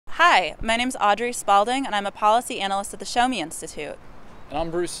Hi, my name's Audrey Spalding, and I'm a policy analyst at the Show Me Institute. And I'm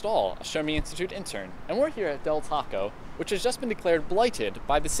Bruce Stahl, a Show Me Institute intern, and we're here at Del Taco, which has just been declared blighted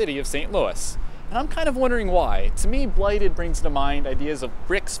by the city of St. Louis. And I'm kind of wondering why. To me, blighted brings to mind ideas of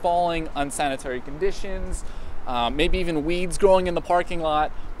bricks falling, unsanitary conditions, maybe even weeds growing in the parking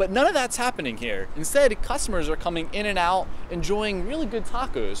lot, but none of that's happening here. Instead, customers are coming in and out, enjoying really good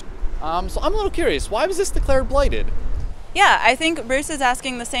tacos. So I'm a little curious, why was this declared blighted? Yeah, I think Bruce is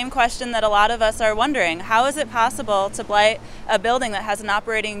asking the same question that a lot of us are wondering. How is it possible to blight a building that has an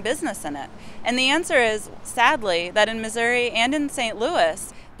operating business in it? And the answer is, sadly, that in Missouri and in St.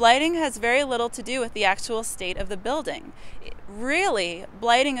 Louis, blighting has very little to do with the actual state of the building. Really,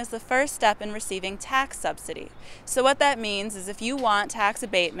 blighting is the first step in receiving tax subsidy. So what that means is if you want tax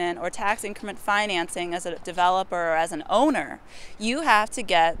abatement or tax increment financing as a developer or as an owner, you have to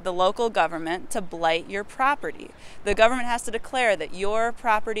get the local government to blight your property. The government has to declare that your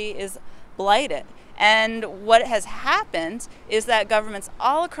property is blighted. And what has happened is that governments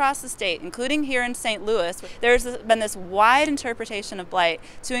all across the state, including here in St. Louis, there's been this wide interpretation of blight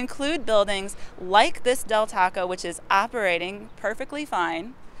to include buildings like this Del Taco, which is operating perfectly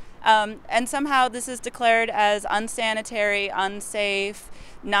fine. And somehow this is declared as unsanitary, unsafe,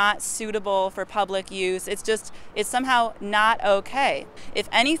 not suitable for public use. It's somehow not okay. If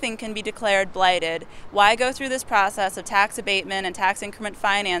anything can be declared blighted, why go through this process of tax abatement and tax increment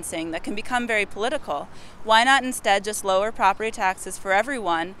financing that can become very political? Why not instead just lower property taxes for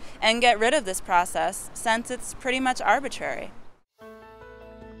everyone and get rid of this process, since it's pretty much arbitrary?